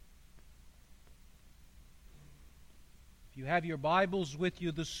you have your Bibles with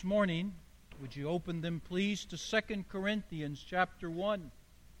you this morning, would you open them please to 2 Corinthians chapter 1.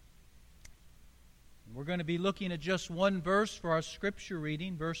 We're going to be looking at just one verse for our scripture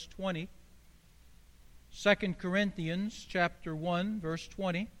reading, verse 20. 2 Corinthians chapter 1, verse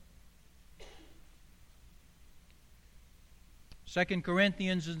 20. 2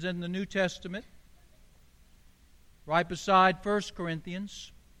 Corinthians is in the New Testament, right beside 1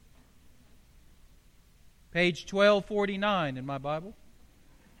 Corinthians. Page 1249 in my Bible.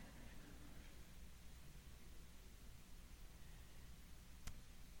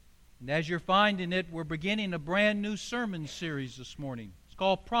 And as you're finding it, we're beginning a brand new sermon series this morning. It's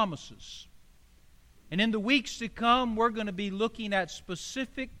called Promises. And in the weeks to come, we're going to be looking at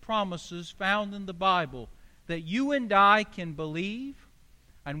specific promises found in the Bible that you and I can believe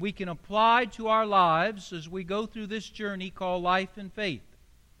and we can apply to our lives as we go through this journey called life and faith.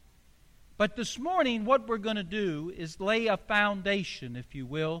 But this morning, what we're going to do is lay a foundation, if you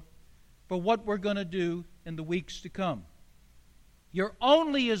will, for what we're going to do in the weeks to come. You're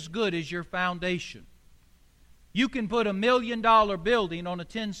only as good as your foundation. You can put $1 million building on a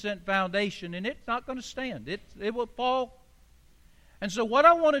 10-cent foundation, and it's not going to stand. It will fall. And so what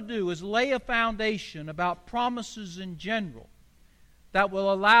I want to do is lay a foundation about promises in general that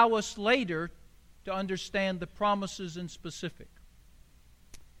will allow us later to understand the promises in specific.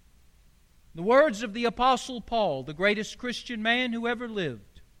 The words of the Apostle Paul, the greatest Christian man who ever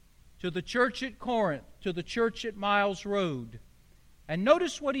lived, to the church at Corinth, to the church at Miles Road. And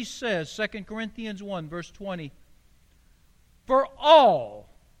notice what he says, 2 Corinthians 1, verse 20. For all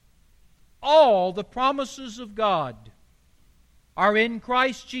the promises of God are in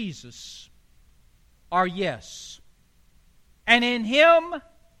Christ Jesus, are yes. And in Him,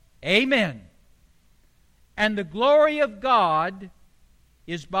 amen. And the glory of God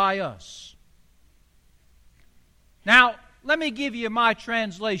is by us. Now, let me give you my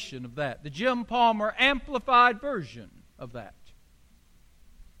translation of that, the Jim Palmer Amplified version of that.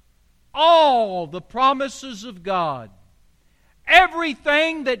 All the promises of God,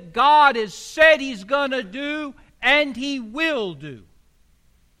 everything that God has said He's going to do and He will do,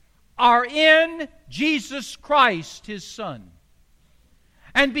 are in Jesus Christ, His Son.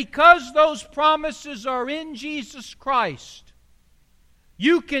 And because those promises are in Jesus Christ,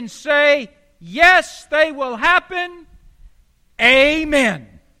 you can say, yes, they will happen. Amen.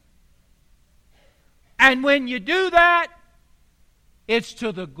 And when you do that, it's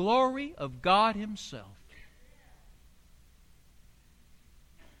to the glory of God Himself.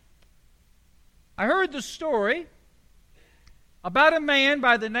 I heard the story about a man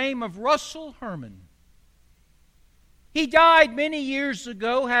by the name of Russell Herman. He died many years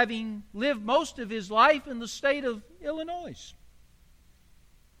ago, having lived most of his life in the state of Illinois.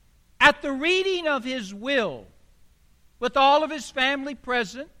 At the reading of his will, with all of his family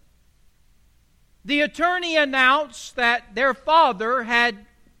present, the attorney announced that their father had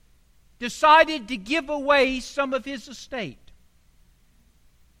decided to give away some of his estate.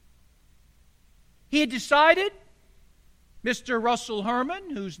 He had decided, Mr. Russell Herman,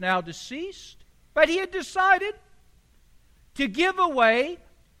 who's now deceased, but he had decided to give away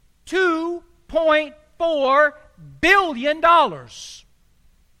 $2.4 billion.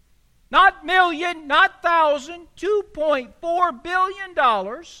 Not million, not thousand, $2.4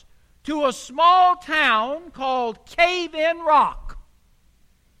 billion to a small town called Cave-In Rock.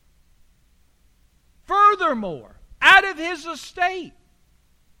 Furthermore, out of his estate,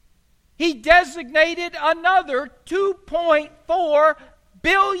 he designated another $2.4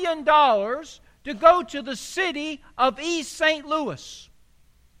 billion to go to the city of East St. Louis.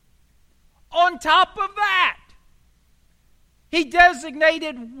 On top of that, he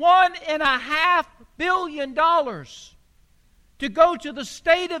designated $1.5 billion to go to the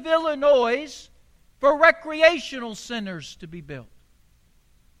state of Illinois for recreational centers to be built.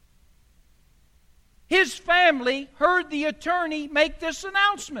 His family heard the attorney make this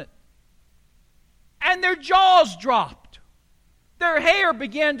announcement, and their jaws dropped. Their hair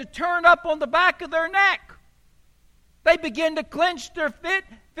began to turn up on the back of their neck. They began to clench their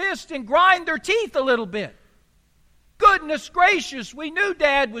fist and grind their teeth a little bit. Goodness gracious, we knew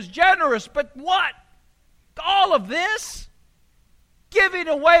Dad was generous, but what? All of this? Giving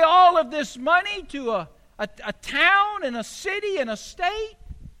away all of this money to a town and a city and a state?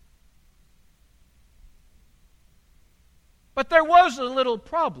 But there was a little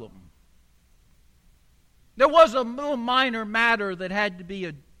problem. There was a little minor matter that had to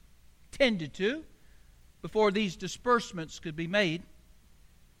be attended to before these disbursements could be made.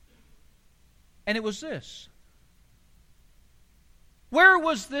 And it was this. Where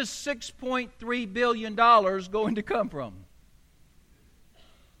was this $6.3 billion going to come from?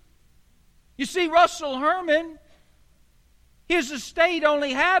 You see, Russell Herman, his estate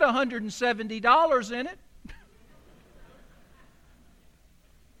only had $170 in it.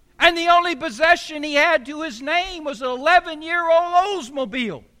 And the only possession he had to his name was an 11-year-old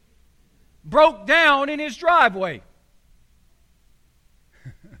Oldsmobile. Broke down in his driveway.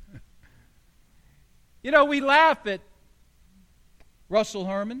 You know, we laugh at Russell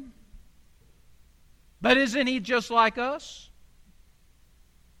Herman. But isn't he just like us?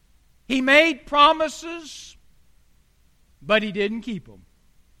 He made promises, but he didn't keep them.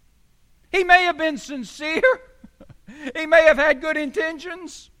 He may have been sincere. He may have had good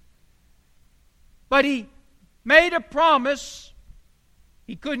intentions. But he made a promise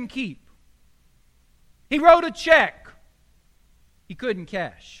he couldn't keep. He wrote a check he couldn't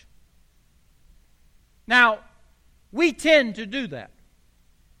cash. Now, we tend to do that.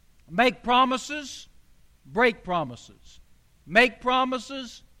 Make promises, break promises. Make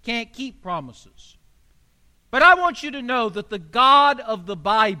promises, can't keep promises. But I want you to know that the God of the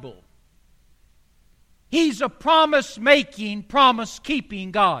Bible, He's a promise-making, promise-keeping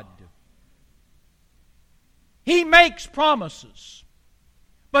God. He makes promises.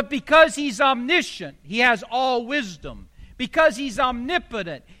 But because He's omniscient, He has all wisdom. Because He's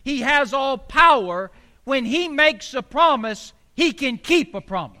omnipotent, He has all power. When He makes a promise, He can keep a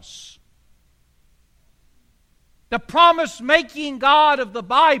promise. The promise-making God of the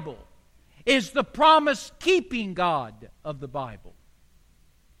Bible is the promise-keeping God of the Bible.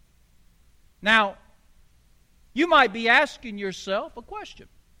 Now, you might be asking yourself a question.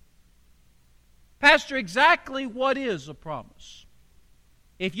 Pastor, exactly what is a promise?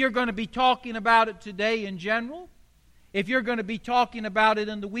 If you're going to be talking about it today in general, if you're going to be talking about it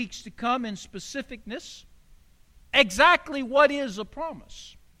in the weeks to come in specificness, exactly what is a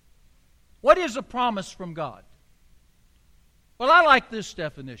promise? What is a promise from God? Well, I like this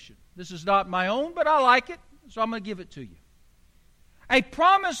definition. This is not my own, but I like it, so I'm going to give it to you. A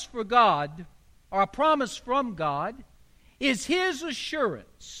promise for God, or a promise from God, is His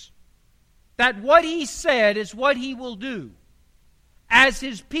assurance that what He said is what He will do as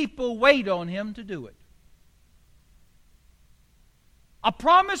His people wait on Him to do it. A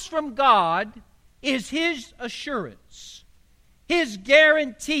promise from God is His assurance, His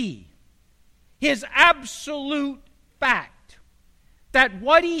guarantee, His absolute fact that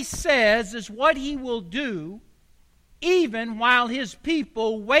what He says is what He will do even while His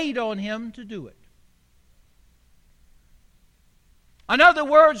people wait on Him to do it. In other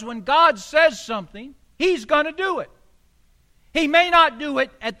words, when God says something, He's going to do it. He may not do it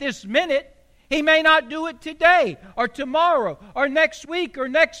at this minute. He may not do it today or tomorrow or next week or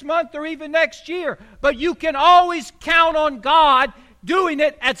next month or even next year. But you can always count on God doing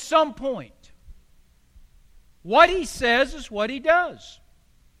it at some point. What He says is what He does.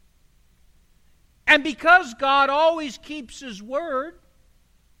 And because God always keeps His word,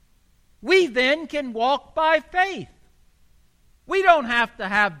 we then can walk by faith. We don't have to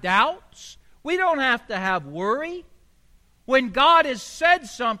have doubts. We don't have to have worry. When God has said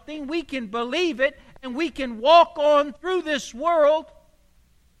something, we can believe it and we can walk on through this world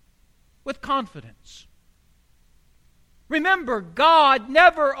with confidence. Remember, God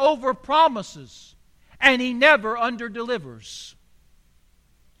never overpromises and He never underdelivers.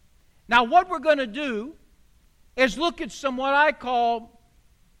 Now, what we're going to do is look at some what I call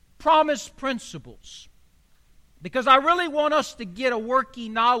promise principles. Because I really want us to get a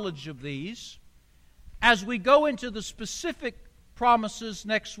working knowledge of these as we go into the specific promises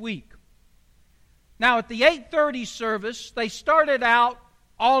next week. Now, at the 8:30 service, they started out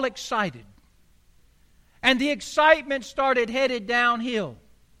all excited. And the excitement started headed downhill.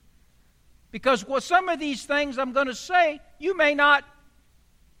 Because some of these things I'm going to say, you may not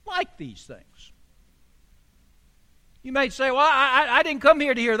like these things. You may say, well, I didn't come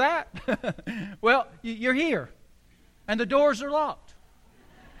here to hear that. Well, you're here. And the doors are locked.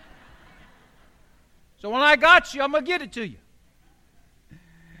 So when I got you, I'm going to get it to you.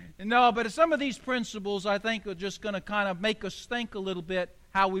 No, but some of these principles, I think, are just going to kind of make us think a little bit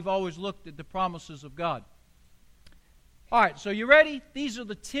how we've always looked at the promises of God. All right, so you ready? These are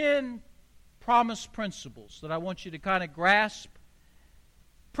the 10 promise principles that I want you to kind of grasp.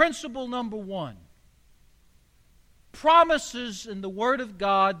 Principle number 1. Promises in the Word of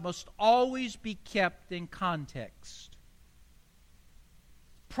God must always be kept in context.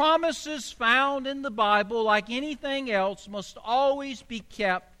 Promises found in the Bible, like anything else, must always be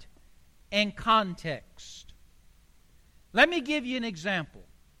kept in context. Let me give you an example.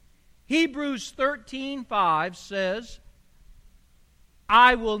 Hebrews 13:5 says,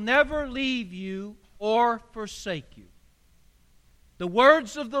 I will never leave you or forsake you. The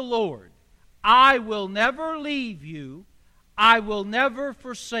words of the Lord, I will never leave you. I will never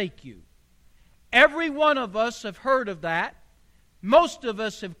forsake you. Every one of us have heard of that. Most of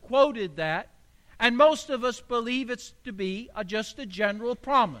us have quoted that. And most of us believe it's to be just a general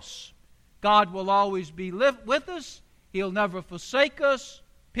promise. God will always be with us. He'll never forsake us,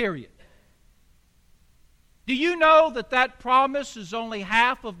 period. Do you know that that promise is only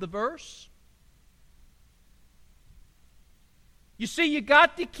half of the verse? You see, you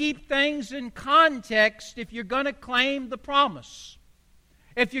got to keep things in context if you're going to claim the promise,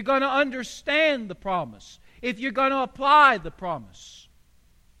 if you're going to understand the promise, if you're going to apply the promise.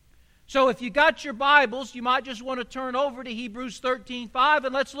 So if you got your Bibles, you might just want to turn over to Hebrews 13:5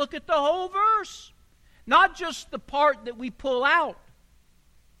 and let's look at the whole verse. Not just the part that we pull out.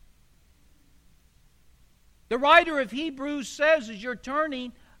 The writer of Hebrews says, as you're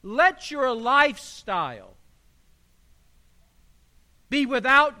turning, let your lifestyle be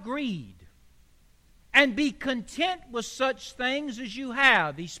without greed, and be content with such things as you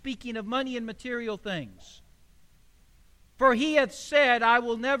have. He's speaking of money and material things. For he hath said, I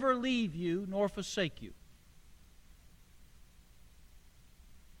will never leave you nor forsake you.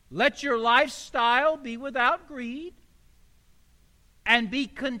 Let your lifestyle be without greed, and be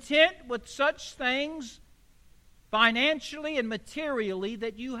content with such things financially and materially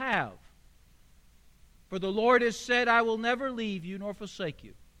that you have. For the Lord has said, I will never leave you nor forsake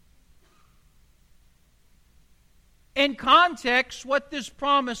you. In context, what this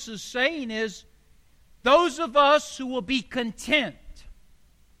promise is saying is, those of us who will be content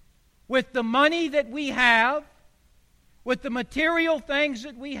with the money that we have, with the material things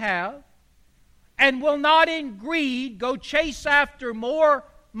that we have, and will not in greed go chase after more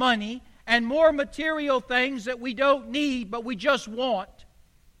money and more material things that we don't need but we just want.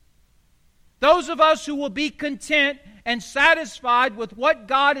 Those of us who will be content and satisfied with what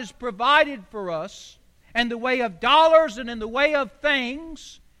God has provided for us in the way of dollars and in the way of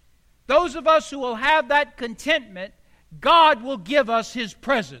things, those of us who will have that contentment, God will give us His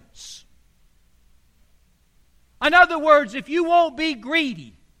presence. In other words, if you won't be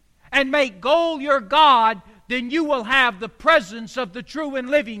greedy and make gold your God, then you will have the presence of the true and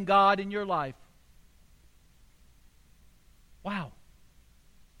living God in your life. Wow.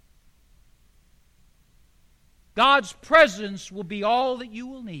 God's presence will be all that you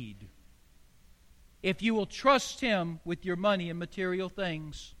will need if you will trust Him with your money and material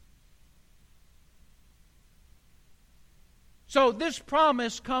things. So this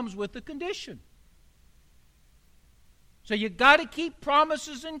promise comes with a condition. So you've got to keep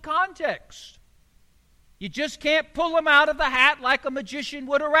promises in context. You just can't pull them out of the hat like a magician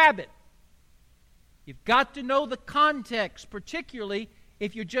would a rabbit. You've got to know the context, particularly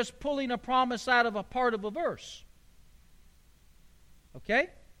if you're just pulling a promise out of a part of a verse. Okay?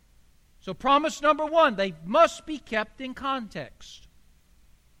 So promise number one, they must be kept in context.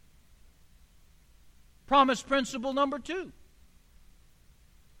 Promise principle number two,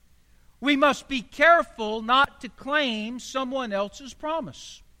 we must be careful not to claim someone else's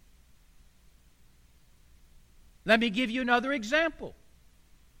promise. Let me give you another example.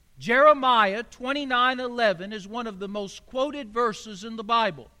 Jeremiah 29:11 is one of the most quoted verses in the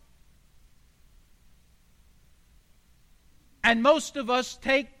Bible. And most of us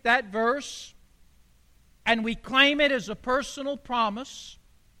take that verse and we claim it as a personal promise.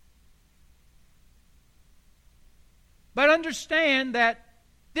 But understand that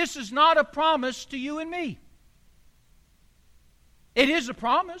this is not a promise to you and me. It is a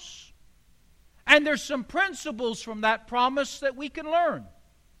promise. And there's some principles from that promise that we can learn.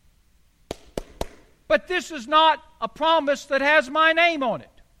 But this is not a promise that has my name on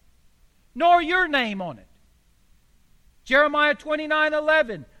it, nor your name on it. Jeremiah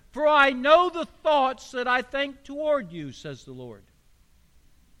 29:11, for I know the thoughts that I think toward you, says the Lord.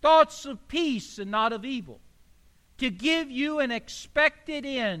 Thoughts of peace and not of evil, to give you an expected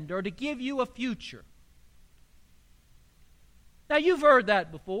end, or to give you a future. Now you've heard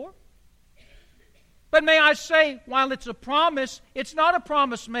that before. But may I say, while it's a promise, it's not a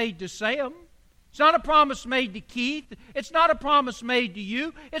promise made to Sam. It's not a promise made to Keith. It's not a promise made to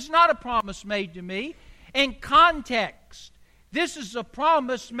you. It's not a promise made to me. In context, this is a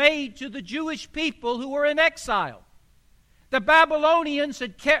promise made to the Jewish people who were in exile. The Babylonians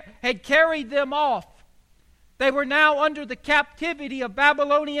had carried them off. They were now under the captivity of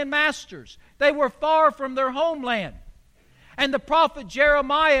Babylonian masters. They were far from their homeland. And the prophet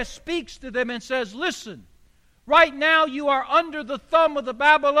Jeremiah speaks to them and says, listen, right now you are under the thumb of the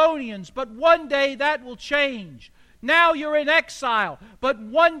Babylonians, but one day that will change. Now you're in exile, but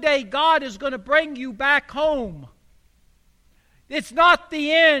one day God is going to bring you back home. It's not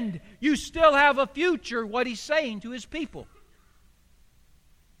the end. You still have a future, what He's saying to His people.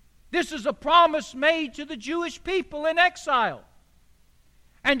 This is a promise made to the Jewish people in exile.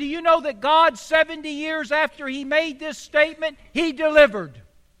 And do you know that God, 70 years after He made this statement, He delivered.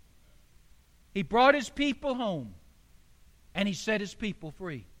 He brought His people home. And He set His people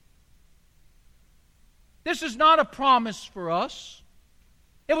free. This is not a promise for us.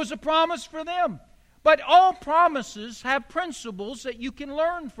 It was a promise for them. But all promises have principles that you can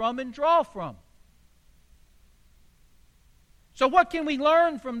learn from and draw from. So what can we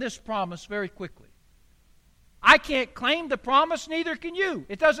learn from this promise very quickly? I can't claim the promise, neither can you.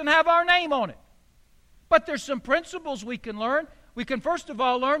 It doesn't have our name on it. But there's some principles we can learn. We can first of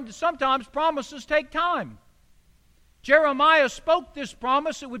all learn that sometimes promises take time. Jeremiah spoke this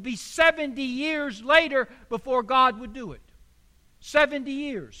promise. It would be 70 years later before God would do it. 70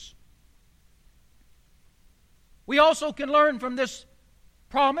 years. We also can learn from this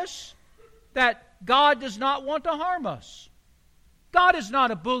promise that God does not want to harm us. God is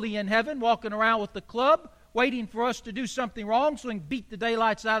not a bully in heaven walking around with the club waiting for us to do something wrong so He can beat the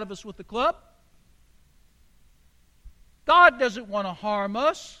daylights out of us with the club. God doesn't want to harm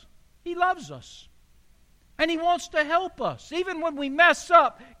us. He loves us. And He wants to help us. Even when we mess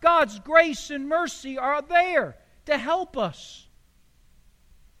up, God's grace and mercy are there to help us.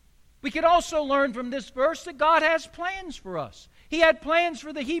 We can also learn from this verse that God has plans for us. He had plans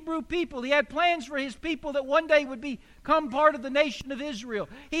for the Hebrew people. He had plans for His people that one day would become part of the nation of Israel.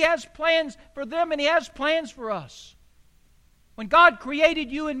 He has plans for them and He has plans for us. When God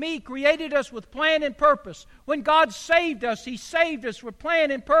created you and me, He created us with plan and purpose. When God saved us, He saved us with plan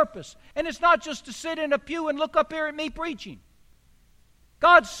and purpose. And it's not just to sit in a pew and look up here at me preaching.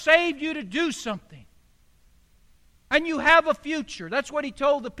 God saved you to do something. And you have a future. That's what He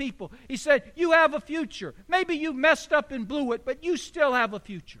told the people. He said, you have a future. Maybe you messed up and blew it, but you still have a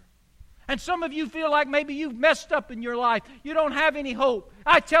future. And some of you feel like maybe you've messed up in your life. You don't have any hope.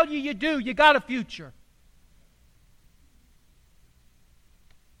 I tell you, you do. You got a future.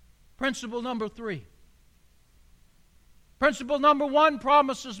 Principle number 3. Principle number 1,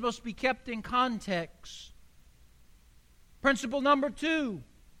 promises must be kept in context. Principle number 2,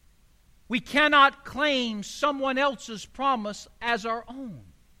 we cannot claim someone else's promise as our own.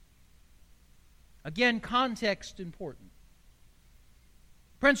 Again, context important.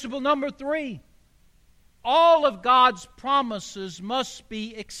 Principle number 3, all of God's promises must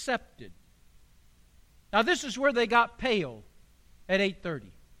be accepted. Now this is where they got pale at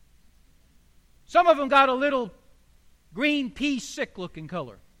 8:30. Some of them got a little green pea sick looking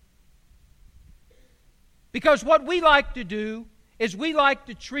color. Because what we like to do is we like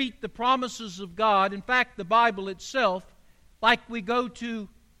to treat the promises of God, in fact the Bible itself, like we go to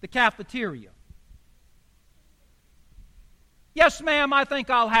the cafeteria. Yes, ma'am, I think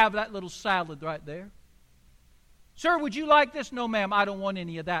I'll have that little salad right there. Sir, would you like this? No, ma'am, I don't want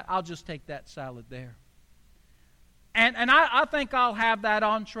any of that. I'll just take that salad there. And I think I'll have that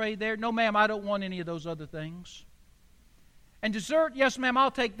entree there. No, ma'am, I don't want any of those other things. And dessert? Yes, ma'am,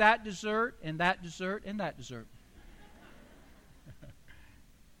 I'll take that dessert and that dessert and that dessert.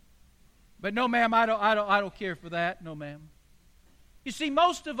 But no, ma'am, I don't care for that. No, ma'am. You see,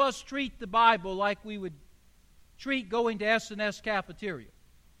 most of us treat the Bible like we would treat going to S&S cafeteria.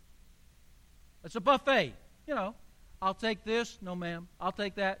 It's a buffet. You know, I'll take this. No, ma'am. I'll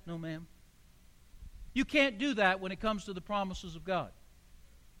take that. No, ma'am. You can't do that when it comes to the promises of God.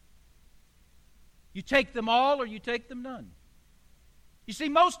 You take them all or you take them none. You see,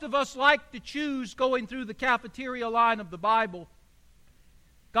 most of us like to choose going through the cafeteria line of the Bible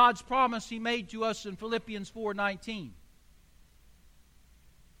God's promise He made to us in Philippians 4:19.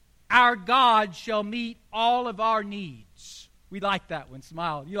 Our God shall meet all of our needs. We like that one.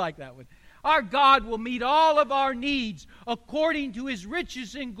 Smile. You like that one. Our God will meet all of our needs according to His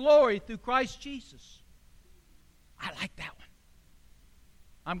riches in glory through Christ Jesus. I like that one.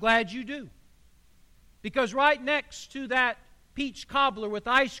 I'm glad you do. Because right next to that peach cobbler with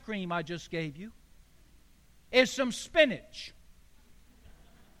ice cream I just gave you is some spinach.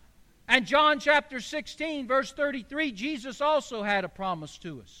 And John chapter 16, verse 33, Jesus also had a promise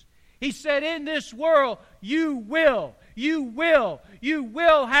to us. He said, in this world, you will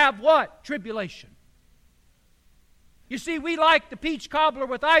have what? Tribulation. You see, we like the peach cobbler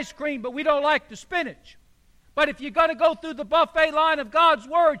with ice cream, but we don't like the spinach. But if you're going to go through the buffet line of God's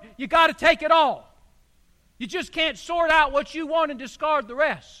Word, you got to take it all. You just can't sort out what you want and discard the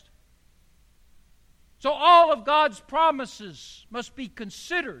rest. So all of God's promises must be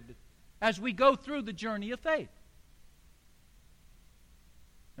considered as we go through the journey of faith.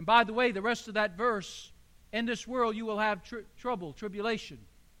 And by the way, the rest of that verse In this world you will have trouble, tribulation.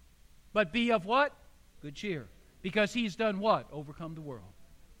 But be of what? Good cheer. Because He's done what? Overcome the world.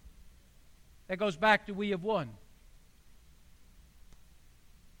 That goes back to we have won.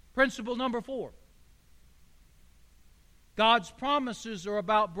 Principle number 4. God's promises are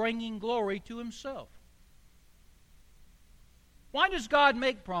about bringing glory to Himself. Why does God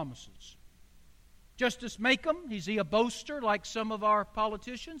make promises? Just to make them? Is He a boaster like some of our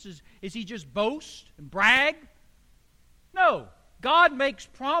politicians? Is He just boast and brag? No. God makes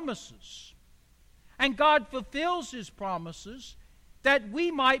promises. And God fulfills His promises that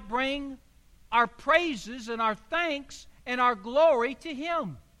we might bring our praises and our thanks and our glory to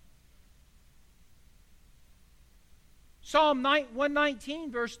Him. Psalm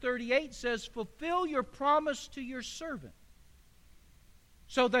 119 verse 38 says, "Fulfill your promise to your servant,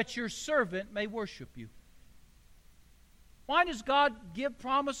 so that your servant may worship you." Why does God give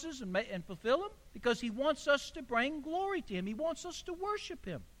promises and fulfill them? Because He wants us to bring glory to Him. He wants us to worship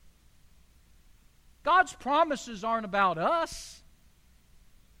Him. God's promises aren't about us.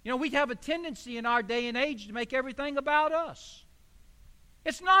 You know, we have a tendency in our day and age to make everything about us.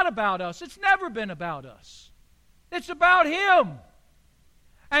 It's not about us. It's never been about us. It's about Him.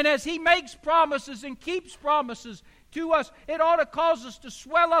 And as He makes promises and keeps promises to us, it ought to cause us to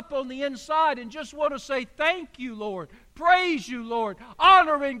swell up on the inside and just want to say, thank you, Lord. Praise you, Lord.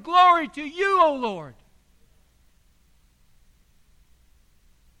 Honor and glory to you, O Lord.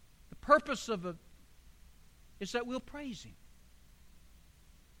 The purpose of it is that we'll praise Him.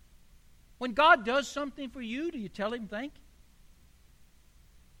 When God does something for you, do you tell Him thank you?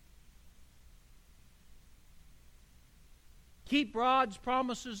 Keep God's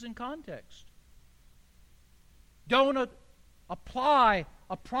promises in context. Don't apply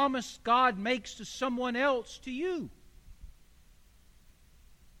a promise God makes to someone else to you.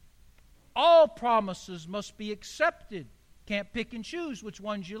 All promises must be accepted. Can't pick and choose which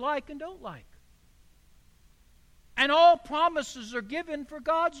ones you like and don't like. And all promises are given for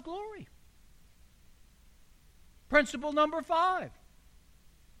God's glory. Principle number 5.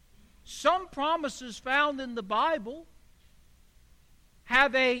 Some promises found in the Bible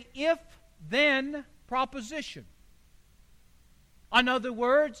have a if-then proposition. In other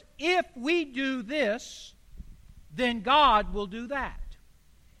words, if we do this, then God will do that.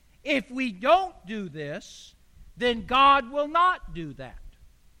 If we don't do this, then God will not do that.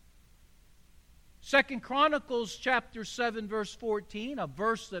 2 Chronicles chapter 7 verse 14, a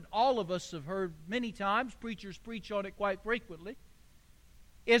verse that all of us have heard many times, preachers preach on it quite frequently,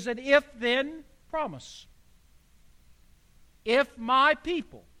 is an if-then promise. If my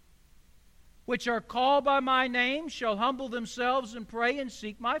people, which are called by my name, shall humble themselves and pray and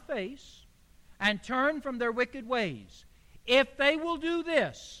seek my face, and turn from their wicked ways, if they will do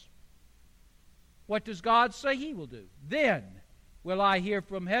this, what does God say He will do? Then will I hear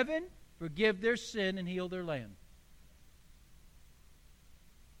from heaven, forgive their sin, and heal their land.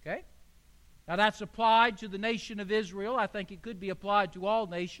 Okay? Now that's applied to the nation of Israel. I think it could be applied to all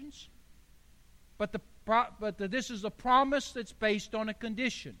nations. But this is a promise that's based on a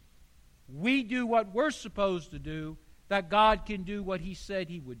condition. We do what we're supposed to do, that God can do what He said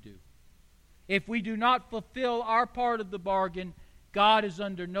He would do. If we do not fulfill our part of the bargain, God is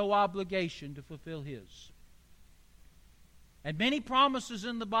under no obligation to fulfill His. And many promises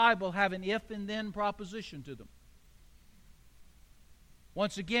in the Bible have an if and then proposition to them.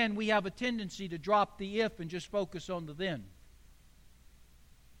 Once again, we have a tendency to drop the if and just focus on the then.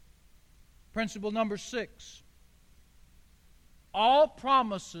 Principle number 6. All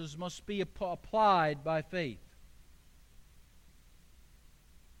promises must be applied by faith.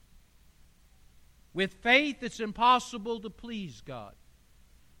 With faith, it's impossible to please God.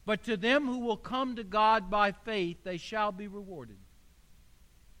 But to them who will come to God by faith, they shall be rewarded.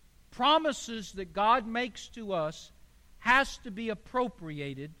 Promises that God makes to us has to be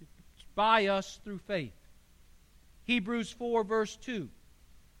appropriated by us through faith. Hebrews 4 verse 2.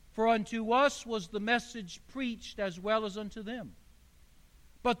 For unto us was the message preached as well as unto them.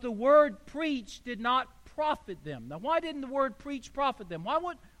 But the word preached did not profit them. Now, why didn't the word preach profit them? Why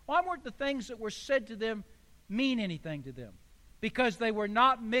weren't the things that were said to them mean anything to them? Because they were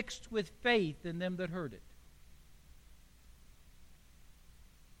not mixed with faith in them that heard it.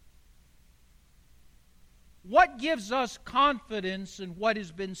 What gives us confidence in what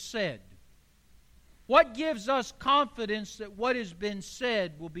has been said? What gives us confidence that what has been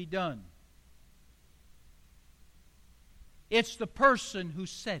said will be done? It's the person who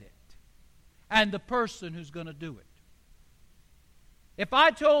said it and the person who's going to do it. If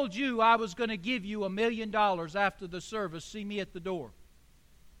I told you I was going to give you $1 million after the service, see me at the door,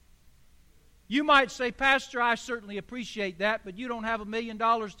 You might say, Pastor, I certainly appreciate that, but you don't have $1 million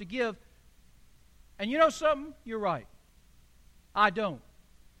to give. And you know something? You're right. I don't.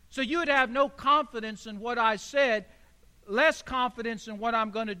 So you would have no confidence in what I said, less confidence in what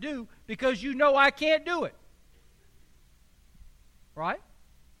I'm going to do, because you know I can't do it. Right?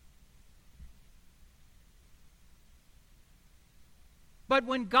 But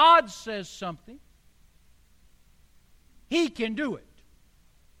when God says something, He can do it.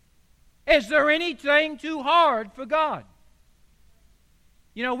 Is there anything too hard for God?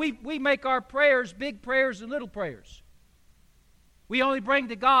 You know, we make our prayers big prayers and little prayers. We only bring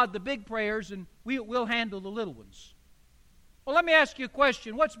to God the big prayers, and we'll handle the little ones. Well, let me ask you a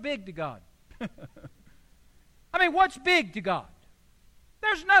question. What's big to God? I mean, what's big to God?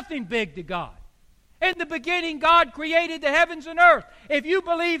 There's nothing big to God. In the beginning, God created the heavens and earth. If you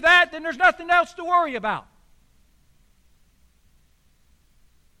believe that, then there's nothing else to worry about.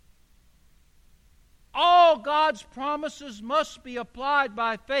 All God's promises must be applied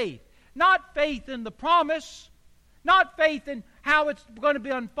by faith. Not faith in the promise, not faith in how it's going to be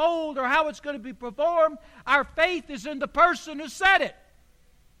unfold or how it's going to be performed. Our faith is in the person who said it.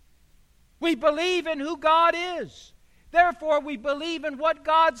 We believe in who God is. Therefore, we believe in what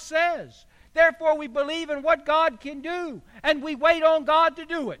God says. Therefore, we believe in what God can do. And we wait on God to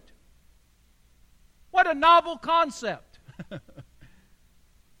do it. What a novel concept.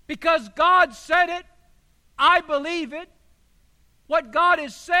 Because God said it, I believe it. What God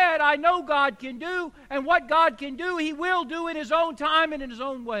has said, I know God can do. And what God can do, He will do in His own time and in His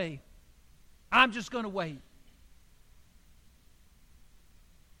own way. I'm just going to wait.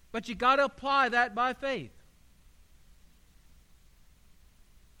 But you got to apply that by faith.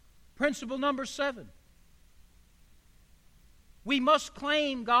 Principle number 7. We must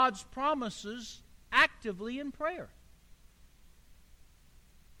claim God's promises actively in prayer.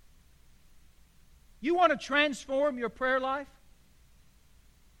 You want to transform your prayer life?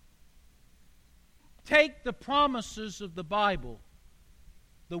 Take the promises of the Bible,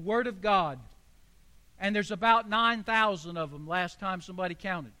 the Word of God, and there's about 9,000 of them last time somebody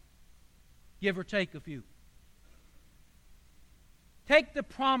counted, give or take a few. Take the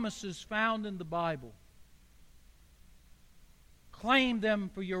promises found in the Bible. Claim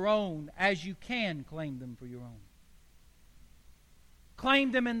them for your own as you can claim them for your own.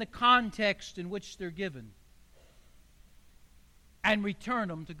 Claim them in the context in which they're given. And return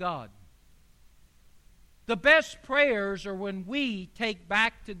them to God. The best prayers are when we take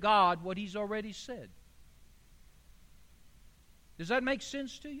back to God what He's already said. Does that make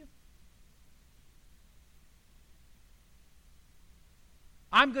sense to you?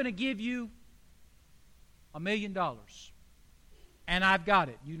 I'm going to give you $1 million. And I've got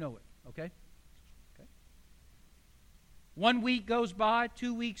it. You know it. Okay? 1 week goes by,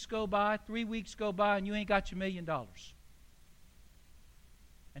 2 weeks go by, 3 weeks go by, and you ain't got your $1 million.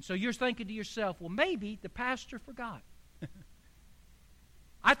 And so you're thinking to yourself, well, maybe the pastor forgot.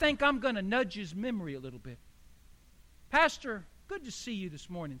 I think I'm going to nudge his memory a little bit. Pastor, good to see you this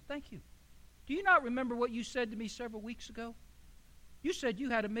morning. Thank you. Do you not remember what you said to me several weeks ago? You said you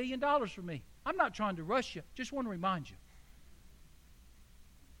had $1 million for me. I'm not trying to rush you. Just want to remind you.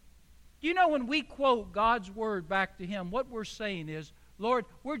 You know, when we quote God's Word back to Him, what we're saying is, Lord,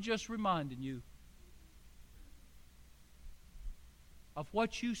 we're just reminding you of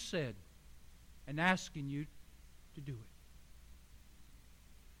what you said and asking you to do it.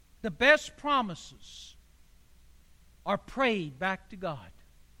 The best promises are prayed back to God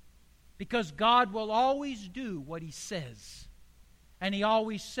because God will always do what He says, and He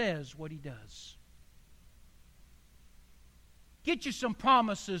always says what He does. Get you some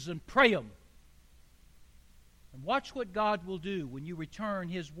promises and pray them. And watch what God will do when you return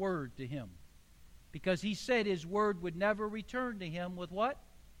His Word to Him. Because He said His Word would never return to Him with what?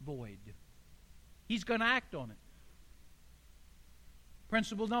 Void. He's going to act on it.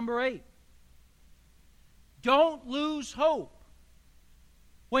 Principle number 8. Don't lose hope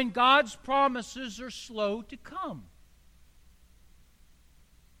when God's promises are slow to come.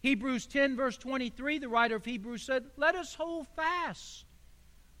 Hebrews 10 verse 23, the writer of Hebrews said, let us hold fast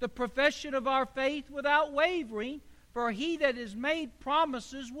the profession of our faith without wavering, for He that has made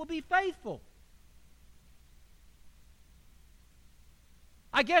promises will be faithful.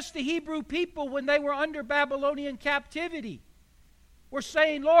 I guess the Hebrew people, when they were under Babylonian captivity, were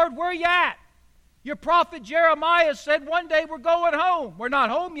saying, Lord, where are you at? Your prophet Jeremiah said one day we're going home. We're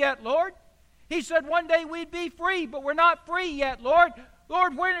not home yet, Lord. He said one day we'd be free, but we're not free yet, Lord.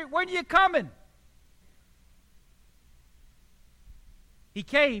 Lord, when are you coming? He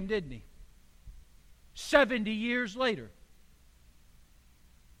came, didn't He? 70 years later.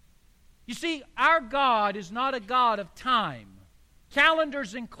 You see, our God is not a God of time.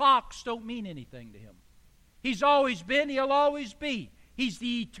 Calendars and clocks don't mean anything to Him. He's always been, He'll always be. He's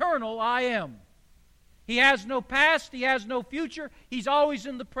the eternal I am. He has no past, He has no future. He's always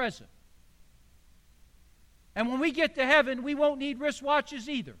in the present. And when we get to heaven, we won't need wristwatches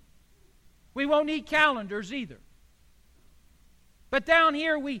either. We won't need calendars either. But down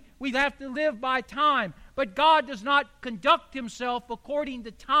here, we have to live by time. But God does not conduct Himself according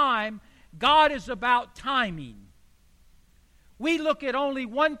to time. God is about timing. We look at only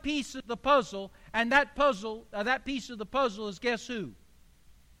one piece of the puzzle, and that piece of the puzzle is, guess who?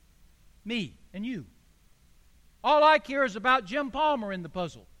 Me and you. All I care is about Jim Palmer in the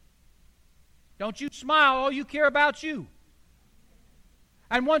puzzle. Don't you smile, all you care about you.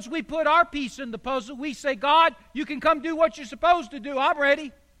 And once we put our piece in the puzzle, we say, God, you can come do what you're supposed to do. I'm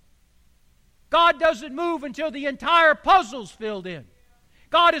ready. God doesn't move until the entire puzzle's filled in.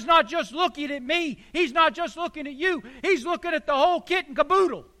 God is not just looking at me. He's not just looking at you. He's looking at the whole kit and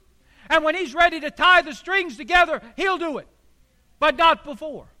caboodle. And when He's ready to tie the strings together, He'll do it. But not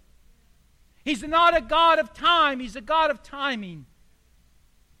before. He's not a God of time. He's a God of timing.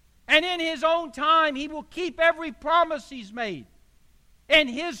 And in His own time, He will keep every promise He's made. In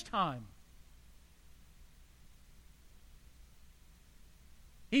His time.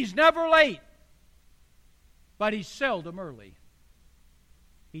 He's never late, but He's seldom early.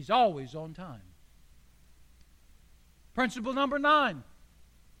 He's always on time. Principle number 9.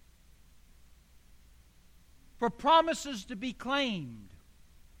 For promises to be claimed,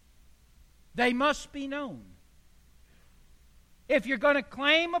 they must be known. If you're going to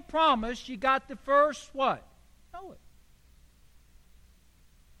claim a promise, you got to first what? Know it.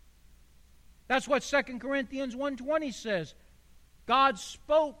 That's what 2 Corinthians 1:20 says. God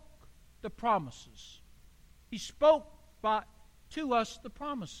spoke the promises. He spoke to us the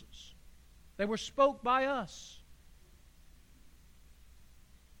promises. They were spoke by us.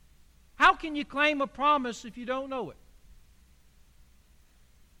 How can you claim a promise if you don't know it?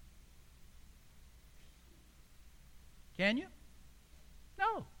 Can you?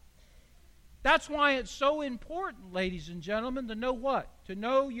 No. That's why it's so important, ladies and gentlemen, to know what? To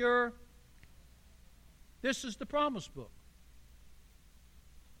know this is the promise book.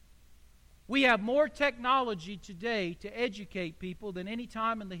 We have more technology today to educate people than any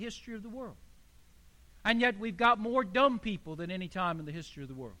time in the history of the world. And yet we've got more dumb people than any time in the history of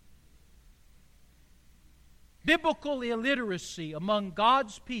the world. Biblical illiteracy among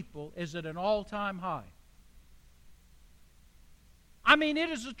God's people is at an all-time high. I mean, it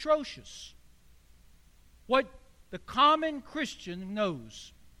is atrocious what the common Christian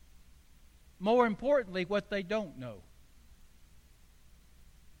knows. More importantly, what they don't know.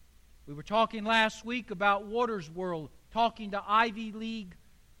 We were talking last week about Waters World, talking to Ivy League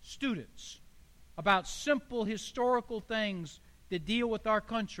students about simple historical things that deal with our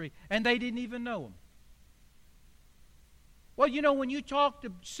country, and they didn't even know them. Well, you know, when you talk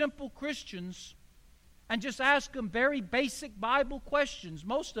to simple Christians and just ask them very basic Bible questions,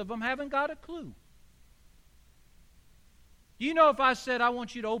 most of them haven't got a clue. Do you know if I said I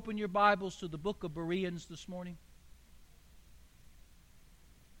want you to open your Bibles to the book of Bereans this morning?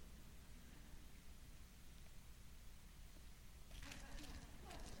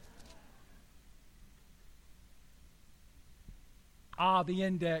 The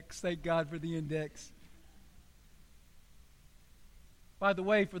index. Thank God for the index. By the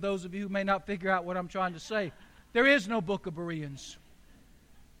way, for those of you who may not figure out what I'm trying to say, there is no book of Bereans.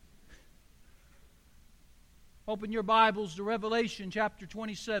 Open your Bibles to Revelation chapter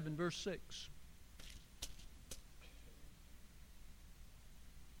 27, verse 6.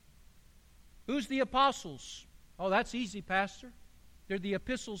 Who's the apostles? Oh, that's easy, Pastor. They're the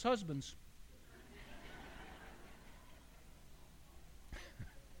epistles' husbands.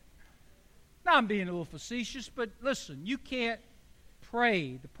 Now, I'm being a little facetious, but listen, you can't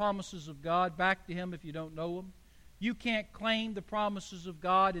pray the promises of God back to Him if you don't know them. You can't claim the promises of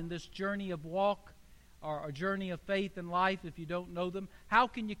God in this journey of walk or a journey of faith and life if you don't know them. How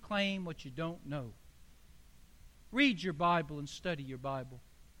can you claim what you don't know? Read your Bible and study your Bible.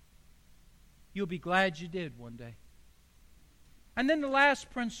 You'll be glad you did one day. And then the last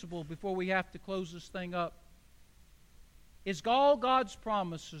principle before we have to close this thing up is all God's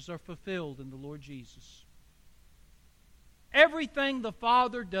promises are fulfilled in the Lord Jesus. Everything the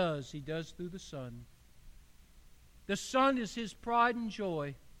Father does, He does through the Son. The Son is His pride and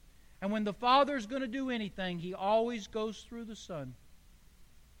joy. And when the Father is going to do anything, He always goes through the Son.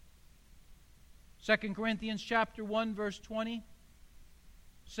 2 Corinthians chapter 1, verse 20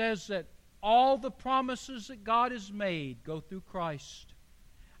 says that all the promises that God has made go through Christ.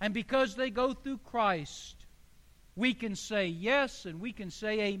 And because they go through Christ, we can say yes and we can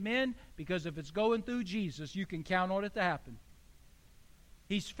say amen, because if it's going through Jesus, you can count on it to happen.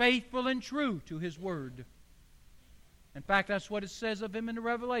 He's faithful and true to His Word. In fact, that's what it says of Him in the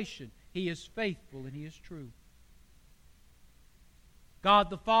Revelation. He is faithful and He is true. God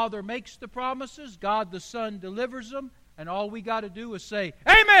the Father makes the promises, God the Son delivers them, and all we got to do is say,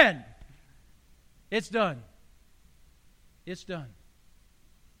 amen! It's done. It's done.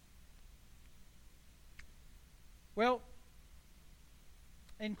 Well,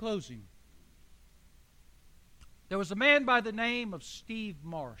 in closing, there was a man by the name of Steve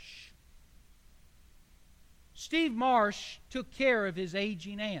Marsh. Steve Marsh took care of his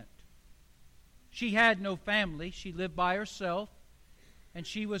aging aunt. She had no family. She lived by herself, and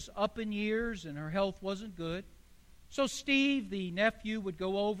she was up in years, and her health wasn't good. So Steve, the nephew, would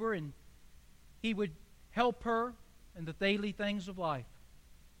go over, and he would help her in the daily things of life.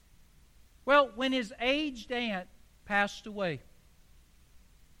 Well, when his aged aunt passed away,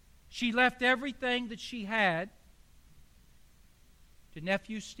 she left everything that she had to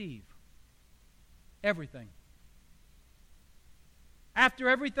nephew Steve. Everything. After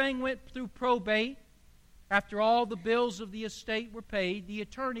everything went through probate, after all the bills of the estate were paid, the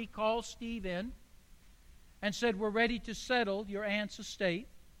attorney called Steve in and said, we're ready to settle your aunt's estate.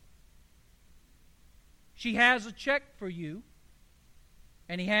 She has a check for you.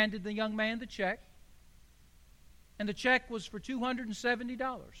 And he handed the young man the check. And the check was for $270.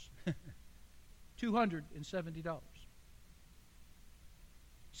 $270.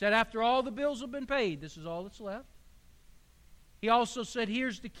 He said, after all the bills have been paid, this is all that's left. He also said,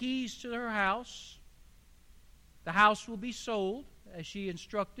 here's the keys to her house. The house will be sold, as she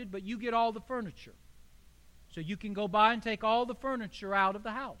instructed, but you get all the furniture. So you can go by and take all the furniture out of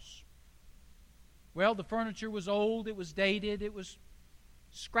the house. Well, the furniture was old, it was dated, it was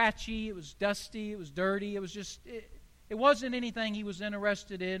scratchy, it was dusty, it was dirty. It was just, it wasn't anything he was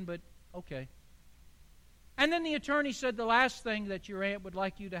interested in, but okay. And then the attorney said the last thing that your aunt would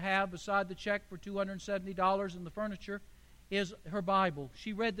like you to have beside the check for $270 and the furniture is her Bible.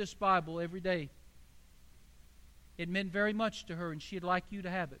 She read this Bible every day. It meant very much to her, and she'd like you to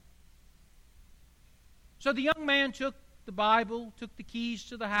have it. So the young man took the Bible, took the keys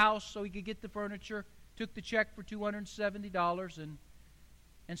to the house so he could get the furniture, took the check for $270,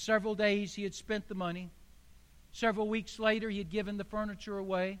 and several days he had spent the money. Several weeks later, he had given the furniture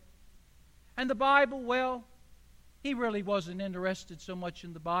away. And the Bible, well, he really wasn't interested so much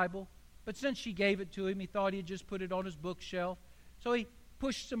in the Bible. But since she gave it to him, he thought he'd just put it on his bookshelf. So he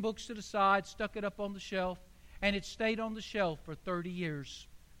pushed some books to the side, stuck it up on the shelf, and it stayed on the shelf for 30 years.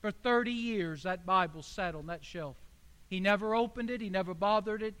 For 30 years, that Bible sat on that shelf. He never opened it. He never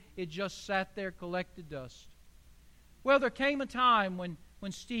bothered it. It just sat there, collected dust. Well, there came a time when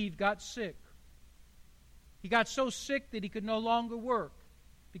Steve got sick. He got so sick that he could no longer work.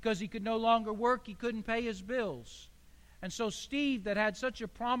 Because he could no longer work, he couldn't pay his bills. And so Steve, that had such a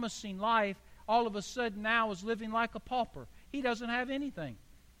promising life, all of a sudden now is living like a pauper. He doesn't have anything.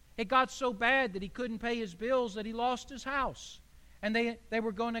 It got so bad that he couldn't pay his bills that he lost his house. And they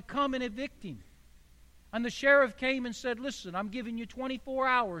were going to come and evict him. And the sheriff came and said, listen, I'm giving you 24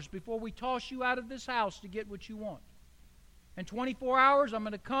 hours before we toss you out of this house to get what you want. In 24 hours, I'm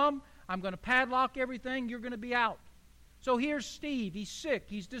going to come, I'm going to padlock everything, you're going to be out. So here's Steve. He's sick.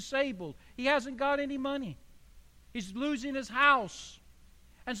 He's disabled. He hasn't got any money. He's losing his house.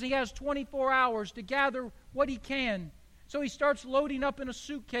 And so he has 24 hours to gather what he can. So he starts loading up in a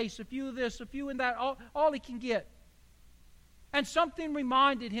suitcase, a few of this, a few in that, all he can get. And something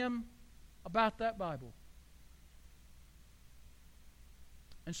reminded him about that Bible.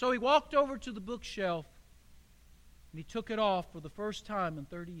 And so he walked over to the bookshelf and he took it off for the first time in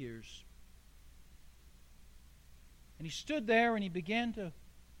 30 years. And he stood there and he began to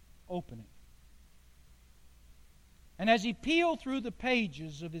open it. And as he peeled through the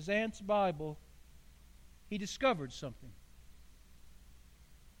pages of his aunt's Bible, he discovered something.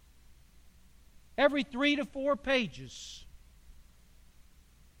 Every 3 to 4 pages,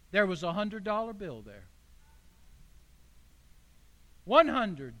 there was a $100 bill there.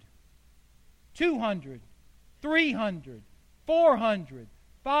 100, 200, 300, 400,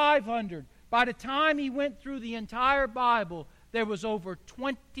 500. By the time he went through the entire Bible, there was over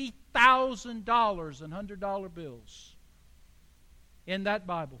 $20,000 in $100 bills in that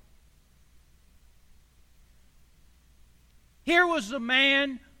Bible. Here was a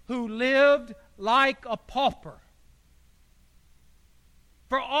man who lived like a pauper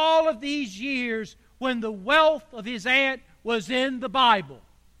for all of these years when the wealth of his aunt was in the Bible.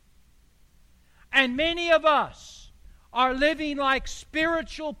 And many of us are living like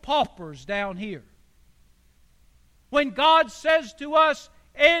spiritual paupers down here. When God says to us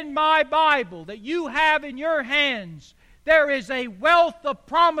in my Bible that you have in your hands, there is a wealth of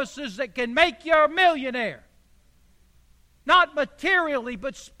promises that can make you a millionaire. Not materially,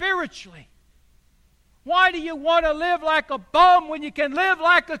 but spiritually. Why do you want to live like a bum when you can live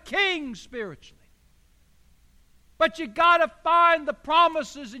like a king spiritually? But you got to find the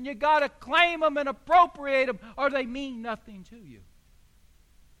promises and you got to claim them and appropriate them, or they mean nothing to you.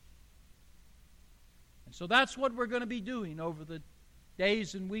 And so that's what we're going to be doing over the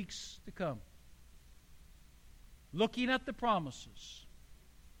days and weeks to come. Looking at the promises,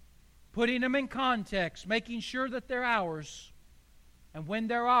 putting them in context, making sure that they're ours, and when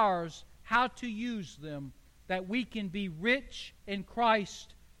they're ours, how to use them that we can be rich in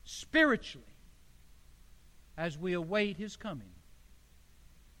Christ spiritually as we await His coming.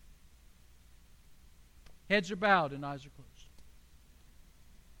 Heads are bowed and eyes are closed.